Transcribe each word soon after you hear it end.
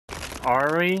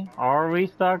Are we? Are we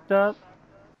stocked up?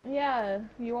 Yeah,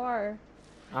 you are.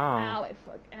 Oh. Ow, I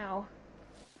fuck. Ow.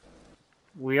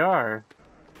 We are.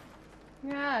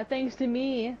 Yeah, thanks to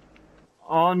me.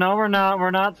 Oh no, we're not.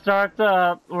 We're not stocked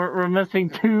up. We're missing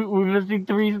two. We're missing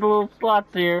three little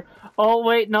slots here. Oh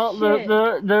wait, no. Shit.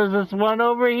 There's this one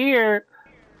over here.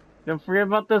 Don't forget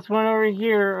about this one over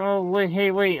here. Oh wait,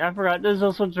 hey wait, I forgot. There's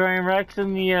also giant Rex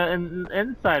in the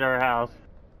inside our house.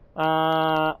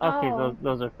 Okay, Oh.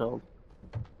 those are filled.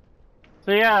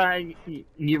 So yeah,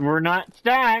 we're not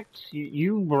stacked.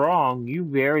 You wrong. You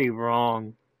very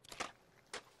wrong.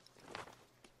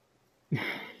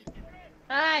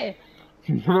 Hi.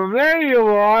 There you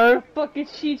are. Fucking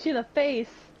shoot you in the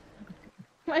face.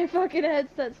 My fucking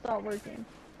headset stopped working.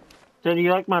 So do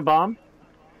you like my bomb?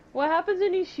 What happens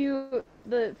when you shoot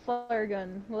the flare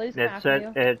gun? Will they smack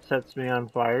you? It sets me on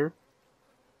fire.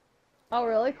 Oh,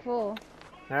 really? Cool.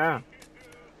 Yeah.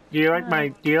 Do you like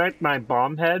my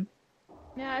bomb head?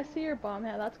 Yeah, I see your bomb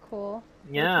head. That's cool.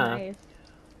 Yeah. That's nice.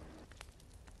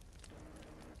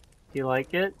 Do you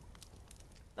like it?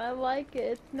 I like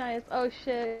it. It's nice. Oh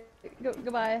shit.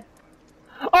 Goodbye.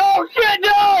 Oh shit!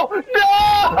 No!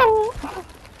 No!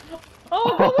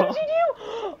 Oh, what did you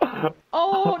do?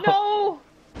 Oh no!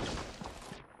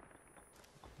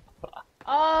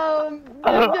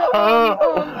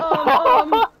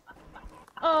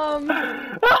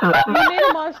 You made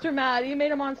a monster mad. You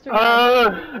made a monster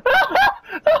mad.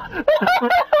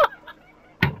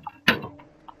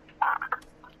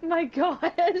 My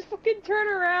god, just fucking turn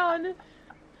around.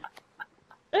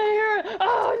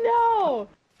 Oh no!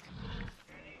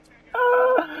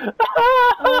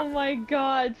 Oh my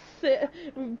god, Sid.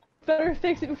 Better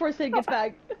fix it before Sid gets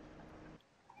back.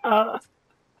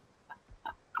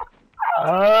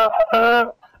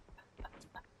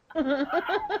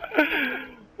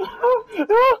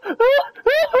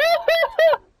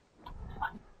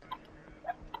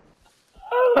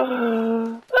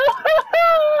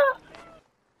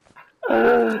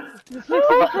 Just fix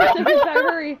it before Sid gets back,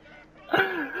 hurry.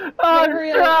 I'm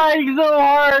trying so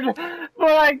hard,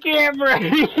 but I can't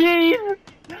breathe.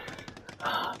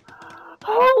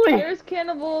 Holy! There's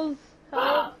cannibals.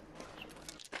 Help.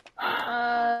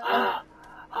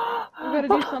 We gotta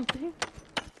do something.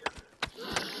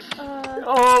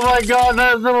 Oh my god,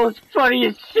 that's the most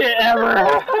funniest shit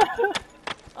ever.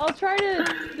 I'll try to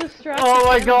distract. Oh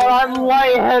my god, I'm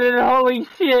lightheaded. Holy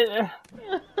shit.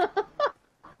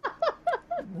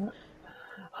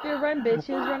 Dude, run, bitches,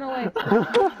 run away.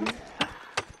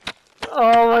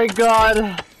 Oh my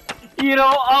god. You know,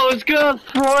 I was gonna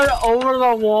throw it over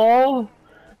the wall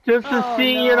just to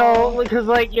see, no. you know, because,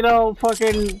 like, you know,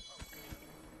 fucking.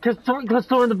 Because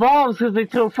throwing the bombs because they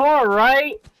throw far,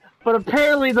 right? But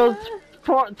apparently those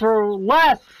throw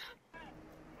less.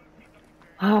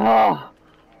 Oh,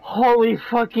 holy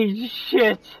fucking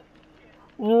shit.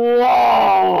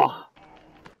 Whoa.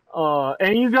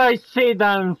 And you guys say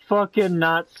that I'm fucking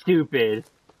not stupid.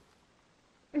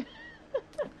 Well,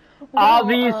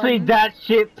 obviously that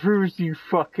shit proves you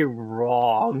fucking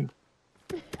wrong.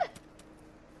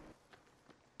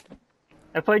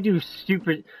 If I do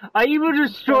stupid... I even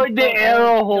destroyed the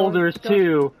arrow holders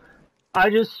too. I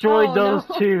destroyed those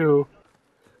too.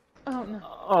 Oh no.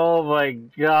 Oh my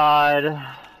god.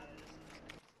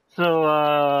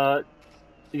 So,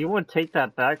 you want to take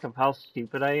that back of how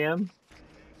stupid I am?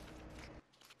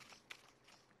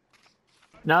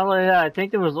 Not only that, I think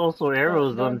there was also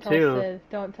arrows on too.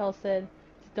 Don't tell Sid.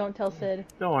 Don't tell Sid.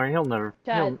 Don't worry, he'll never.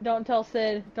 Chad, don't tell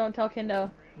Sid. Don't tell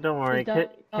Kindo. Don't worry,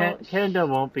 Kindo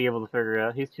won't be able to figure it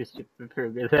out. He's too stupid to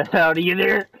figure that out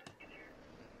either.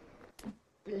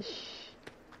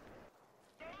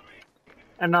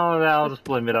 And not only that, I'll just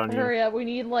blame it on you. Hurry up, we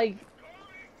need like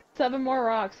 7 more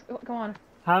rocks. Come on.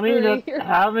 How many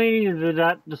did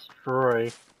that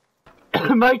destroy?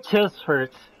 My chest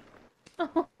hurts.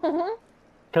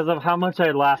 Because of how much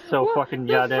I laughed so fucking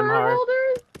goddamn hard.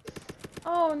 Holders?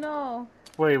 Oh no.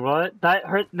 Wait, what? That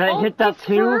hurt? That hit that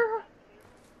too?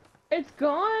 It's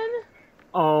gone?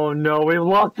 Oh no, we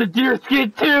lost the deer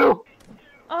skin too!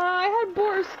 I had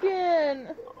boar skin!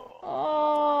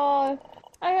 Oh,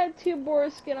 I had 2 boar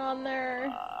skin on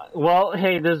there. Well,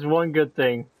 hey, there's one good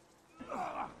thing.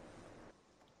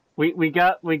 We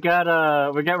got rid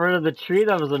of the tree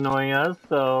that was annoying us,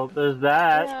 so there's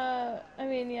that. Yeah, I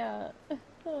mean, yeah.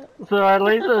 So at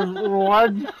least there's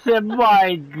one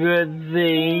semi-good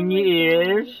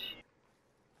thing-ish.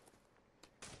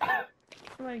 Oh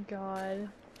my god.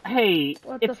 Hey,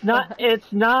 it's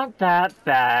not that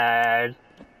bad.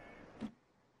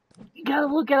 You gotta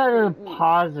look at it in a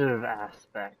positive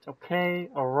aspect, okay?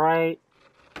 Alright?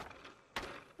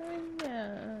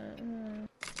 Yeah.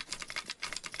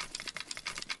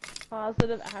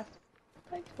 positive aspect.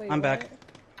 Wait, I'm what? back.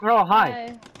 Oh,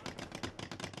 hi.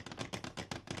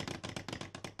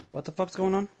 What the fuck's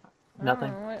going on?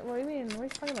 Nothing. Oh, what do you mean? What are you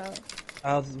talking about?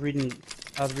 I was reading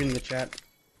the chat.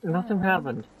 Nothing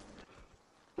happened.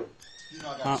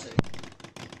 Huh? I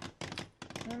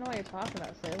don't know what you're talking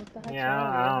about, Sid. What the heck's Yeah, wrong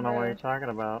with I you, don't know what bruh? you're talking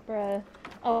about. Bruh.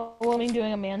 Oh, woman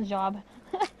doing a man's job.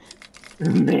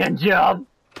 Man job!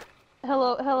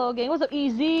 Hello, gang. What's up?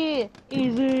 Easy!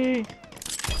 Easy!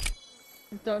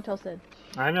 Don't tell Sid.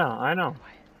 I know.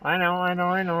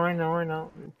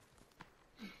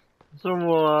 So,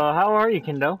 how are you,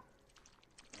 Kindo?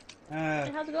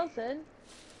 Hey, how's it going, Sid?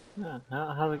 Yeah,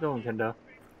 how's it going, Kindo?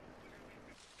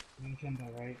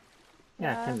 Kindo, right?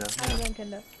 Yeah, Kindo. How's it going,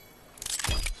 Kindo?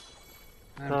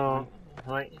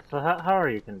 So how are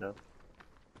you, Kindo?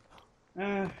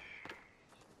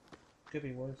 Could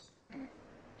be worse.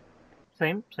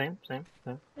 Same. Yeah.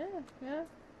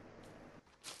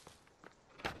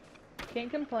 Can't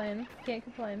complain.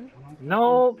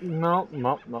 No.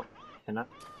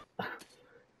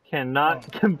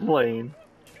 Cannot complain.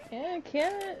 Yeah,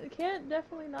 can't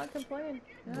definitely not complain.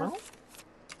 Yeah. No?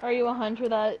 Are you a hunter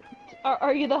that...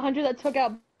 Are you the hunter that took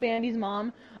out Bambi's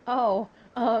mom? Oh,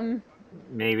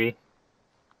 Maybe.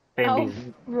 Bambi's,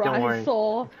 don't worry.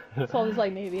 Soul is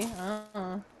like, maybe.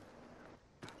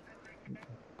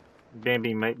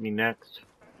 Bambi might be next.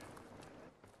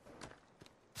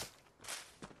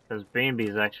 Because Bambi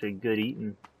is actually good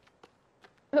eating.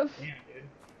 Damn,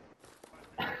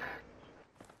 dude.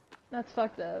 That's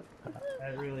fucked up.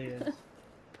 That really is.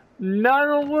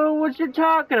 No, what you're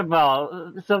talking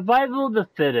about? Survival of the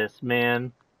fittest,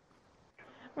 man.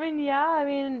 I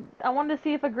mean, I wanted to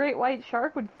see if a great white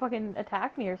shark would fucking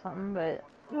attack me or something, but...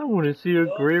 I want to see a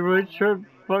great white shark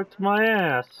fucked my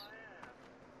ass.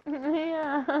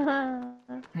 Yeah.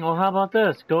 Well, how about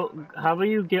this? How about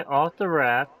you get off the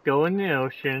raft, go in the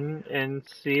ocean, and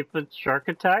see if a shark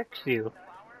attacks you?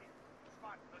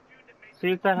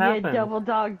 See if that happens. You double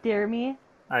dog dare me?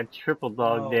 I triple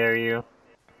dog dare you.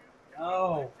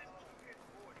 Oh.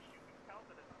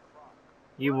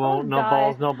 You won't. No die.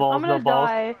 balls, no balls, no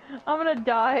balls. I'm gonna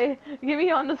die. Get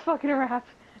me on this fucking raft.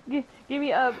 Get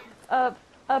me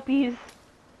uppies.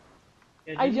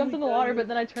 Yeah, I jumped in the water, but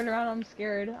then I turned around. I'm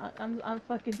scared. I'm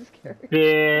fucking scared.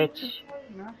 Bitch.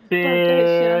 Fuck that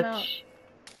shit, I'm out.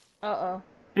 Uh-oh.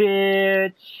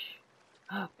 Bitch.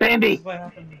 Bambi! This is what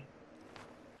happens.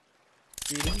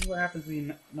 See, this is what happens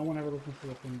when no one ever listens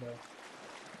to a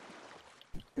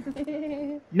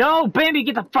Kindo. No, Bambi,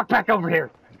 get the fuck back over here!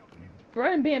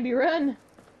 Run, Bambi, run!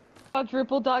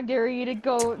 Quadruple dog dare you to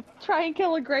go try and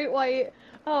kill a great white.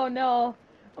 Oh no.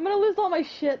 I'm gonna lose all my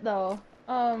shit though.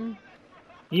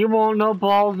 You won't. No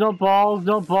balls, no balls,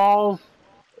 no balls.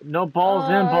 No balls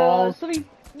in balls.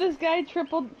 This guy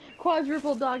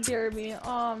quadruple dog dared me.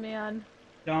 Oh man.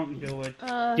 Don't do it.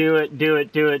 Do it.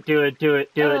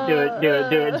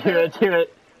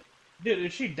 Dude,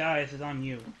 if she dies, it's on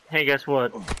you. Hey, guess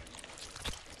what?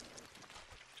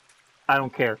 I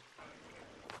don't care.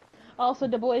 Also,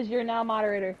 the boys, you're now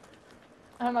moderator.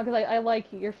 I don't know, cause I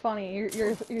like you. You're funny.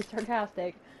 You're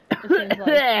sarcastic. It seems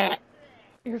like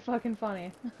you're fucking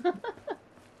funny.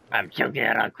 I'm choking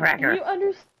on a cracker. You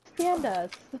understand us.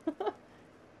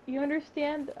 You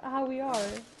understand how we are.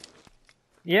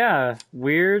 Yeah,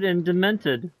 weird and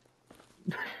demented.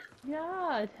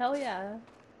 Yeah, hell yeah.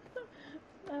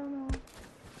 I don't know.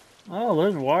 Oh,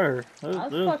 there's water.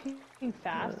 That's fucking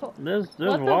fast. There's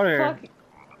what water. The fuck?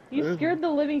 You scared the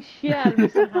living shit out of me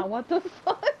somehow. What the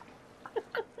fuck?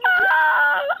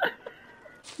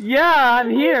 Yeah, I'm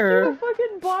here. I see a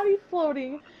fucking body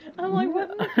floating. I'm like,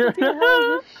 what in the fucking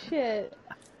hell is this shit?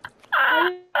 I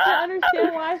didn't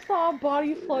understand why I saw a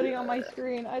body floating on my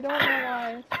screen. I don't know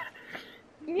why.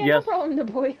 Yeah, Yes. no problem, the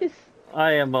boys.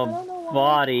 I am a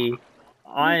body.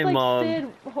 I'm like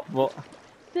a...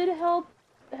 Sid held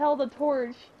a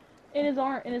torch in his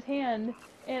hand,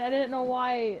 and I didn't know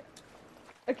why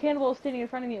a cannibal was standing in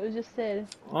front of me. It was just Sid.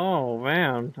 Oh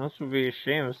man, this would be a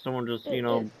shame if someone just,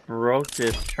 broke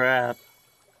this trap.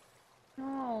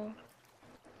 No.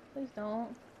 Please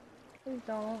don't. Please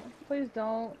don't. Please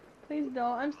don't. Please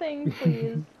don't. I'm saying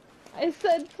please. I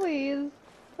said please.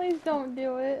 Please don't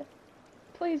do it.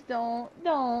 Please don't.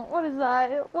 Don't. What is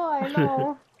that? Why?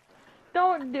 No.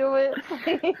 Don't do it,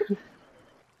 please.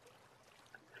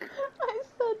 I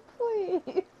said please.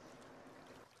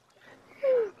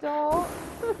 Please don't.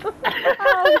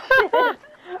 Oh shit.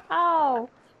 Ow.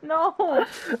 No.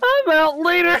 I'm out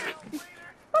later.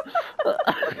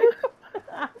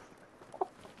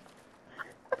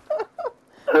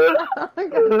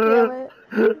 God damn it.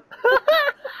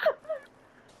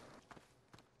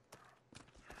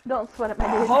 Don't sweat it, my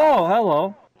dude. Oh,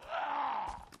 hello.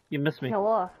 You missed me.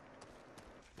 Hello.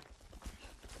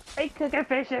 Hey, cooking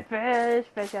fishy fish,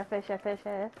 fishy.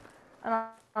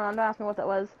 Don't ask me what that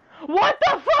was. What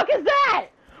the fuck is that?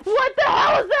 What the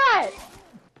hell is that?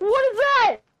 What is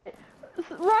that?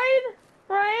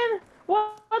 Ryan?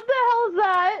 What the hell is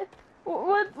that?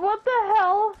 What the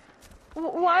hell?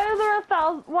 Why are there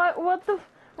 1,000? What the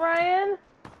Ryan?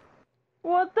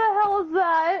 What the hell is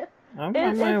that? I'm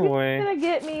on my way. It's gonna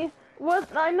get me. What?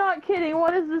 I'm not kidding.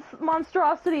 What is this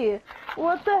monstrosity?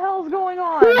 What the hell's going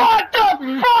on? What the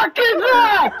fuck is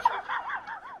that?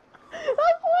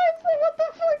 That's why I'm saying, what the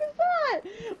fuck is that?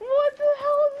 What the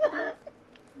hell is that?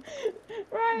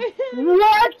 Ryan?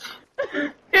 What?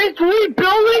 It's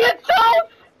rebuilding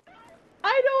itself?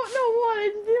 I don't know what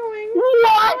it's doing.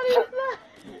 What? What is that?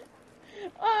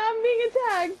 I'm being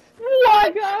attacked.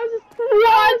 What? I was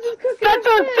just cooking That's a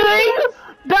thing?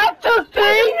 That's a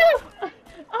thing?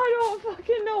 I don't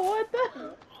fucking know what the...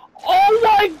 Oh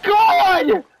my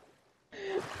god!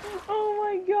 Oh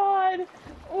my god.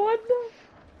 What the...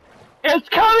 It's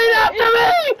coming after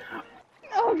me!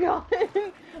 Oh god.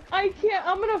 I can't.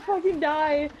 I'm gonna fucking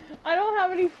die. I don't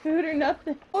have any food or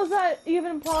nothing. How is that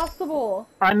even possible?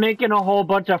 I'm making a whole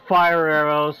bunch of fire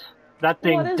arrows. That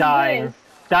thing's dying. This?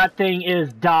 That thing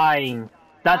is dying.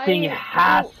 That thing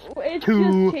has it's to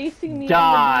just chasing me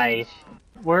die. on the beach.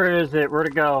 Where is it? Where'd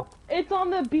it go? It's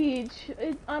on the beach.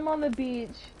 I'm on the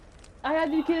beach. I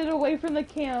had to get it away from the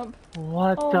camp.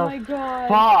 What oh the my god.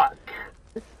 fuck?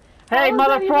 Hey, How is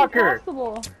motherfucker! that even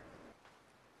possible?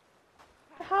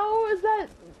 How is that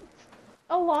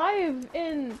alive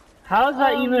in... How is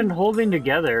that even holding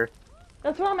together?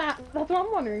 That's what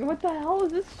I'm wondering. What the hell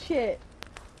is this shit?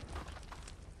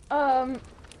 I'm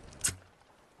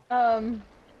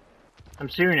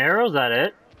shooting arrows at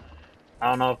it. I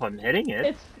don't know if I'm hitting it.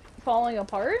 It's falling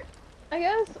apart, I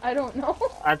guess? I don't know.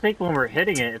 I think when we're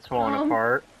hitting it, it's falling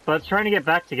apart. But it's trying to get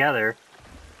back together.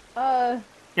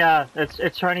 Yeah,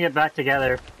 it's trying to get back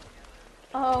together.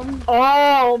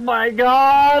 Oh my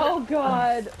god! Oh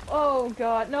god. Oh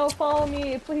god. No, follow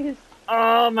me, please.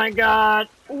 Oh my god!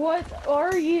 What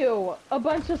are you? A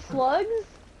bunch of slugs?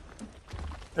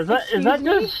 Is that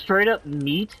just straight up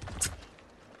meat?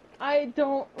 I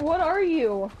don't... What are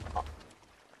you?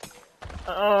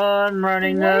 I'm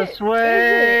running this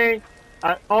way!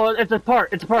 Oh, it's a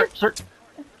part! It's a part! Start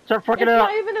fucking it up!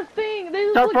 It's not even a thing! They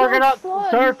just Start look fucking like up! slugs.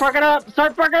 Start fucking up!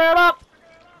 Start fucking it up!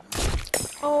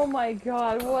 Oh my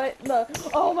god, what the...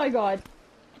 Oh my god.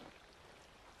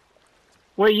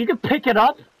 Wait, you can pick it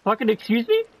up? Fucking excuse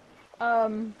me?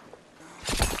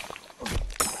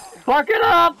 Fuck it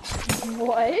up!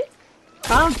 What?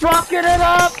 I'm fucking it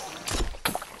up!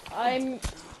 I'm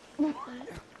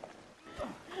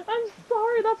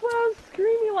sorry, that's why I was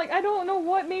screaming, like, I don't know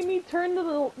what made me turn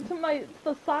to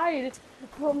the side.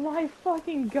 Oh my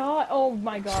fucking god. Oh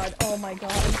my god. Oh my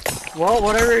god. Well,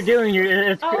 whatever you're doing,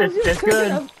 it's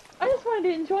good. I just wanted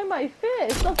to enjoy my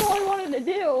fish. That's all I wanted to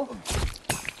do.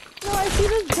 No, I see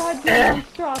this goddamn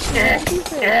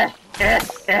monstrosity.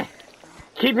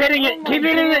 Keep hitting it! Keep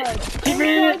hitting it! Keep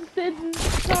hitting it!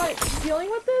 Sid's not dealing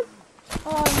with this?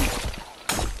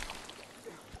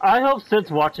 I hope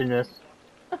Sid's watching this.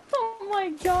 Oh my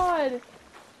god.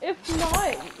 If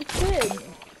not, Sid,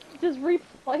 just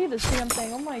replay this damn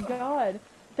thing. Oh my god.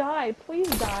 Die. Please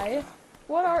die.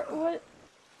 What?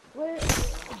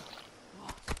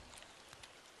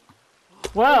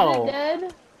 Well. Is it dead?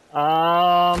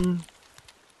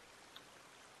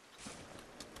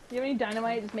 Do you have any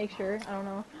dynamite? Just make sure. I don't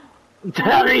know.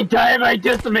 How many dynamite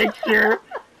just to make sure?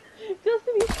 Just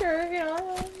to be sure, you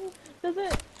know. Does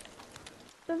it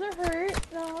hurt?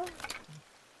 No.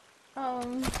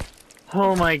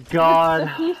 Oh my god.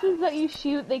 The pieces that you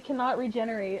shoot, they cannot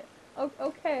regenerate.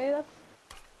 Okay, that's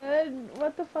good.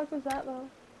 What the fuck was that though?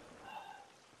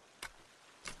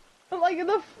 Like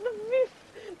the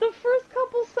first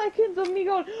couple seconds of me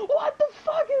going, what the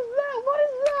fuck is that? What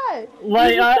is that?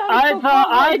 Like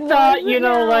I thought, you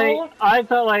know, like I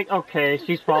thought, like, okay,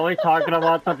 she's probably talking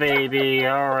about the baby.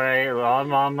 All right, well,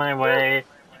 I'm on my way,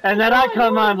 and then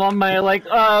I'm on my like,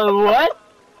 what?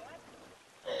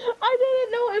 I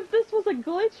didn't know if this was a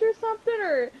glitch or something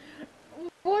or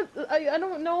what. I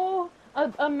don't know.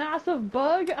 A massive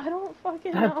bug. I don't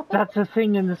fucking know. That's a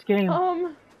thing in this game.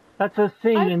 That's a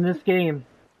thing in this game.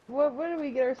 What did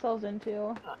we get ourselves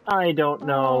into? I don't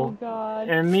know. Oh god.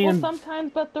 And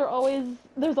sometimes, but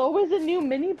there's always a new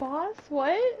mini boss.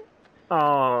 What?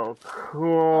 Oh,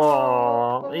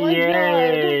 cool! Oh my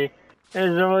Yay! god.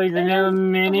 There's always a new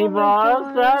mini boss.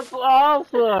 God. That's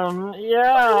awesome!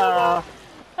 Yeah.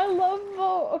 I love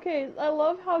I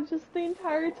love how just the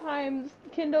entire time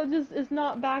Kindo just is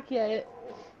not back yet.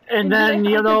 And And then,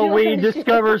 they have to do we that shit.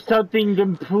 discover something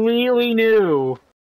completely new.